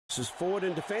This is forward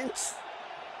in defence.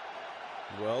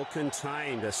 Well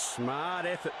contained. A smart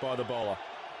effort by the bowler.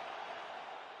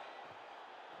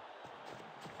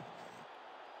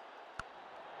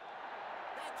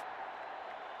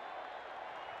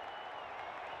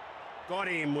 Got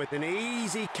him with an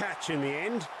easy catch in the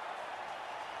end.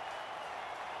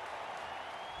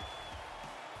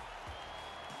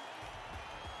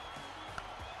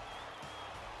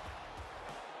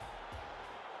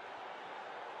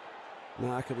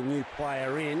 Mark of a new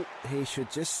player in. He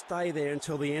should just stay there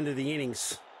until the end of the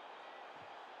innings.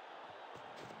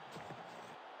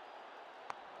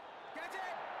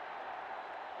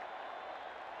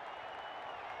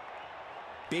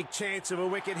 Big chance of a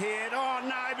wicket hit. Oh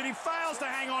no, but he fails to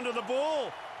hang on to the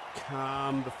ball.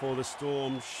 Calm before the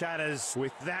storm shatters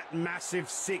with that massive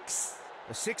six.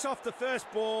 A six off the first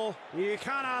ball. You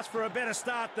can't ask for a better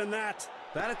start than that.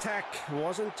 That attack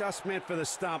wasn't just meant for the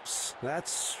stumps. That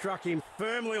struck him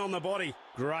firmly on the body.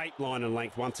 Great line and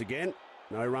length once again.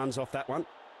 No runs off that one.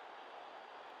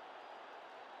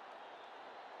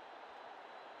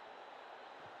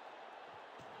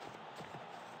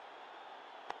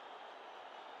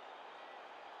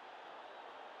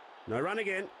 No run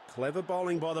again. Clever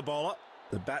bowling by the bowler.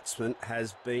 The batsman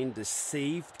has been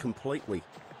deceived completely.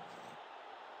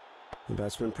 The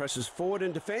batsman presses forward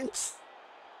in defence.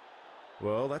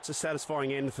 Well, that's a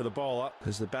satisfying end for the bowler,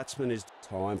 as the batsman is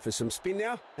time for some spin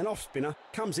now. An off spinner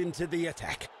comes into the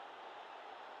attack.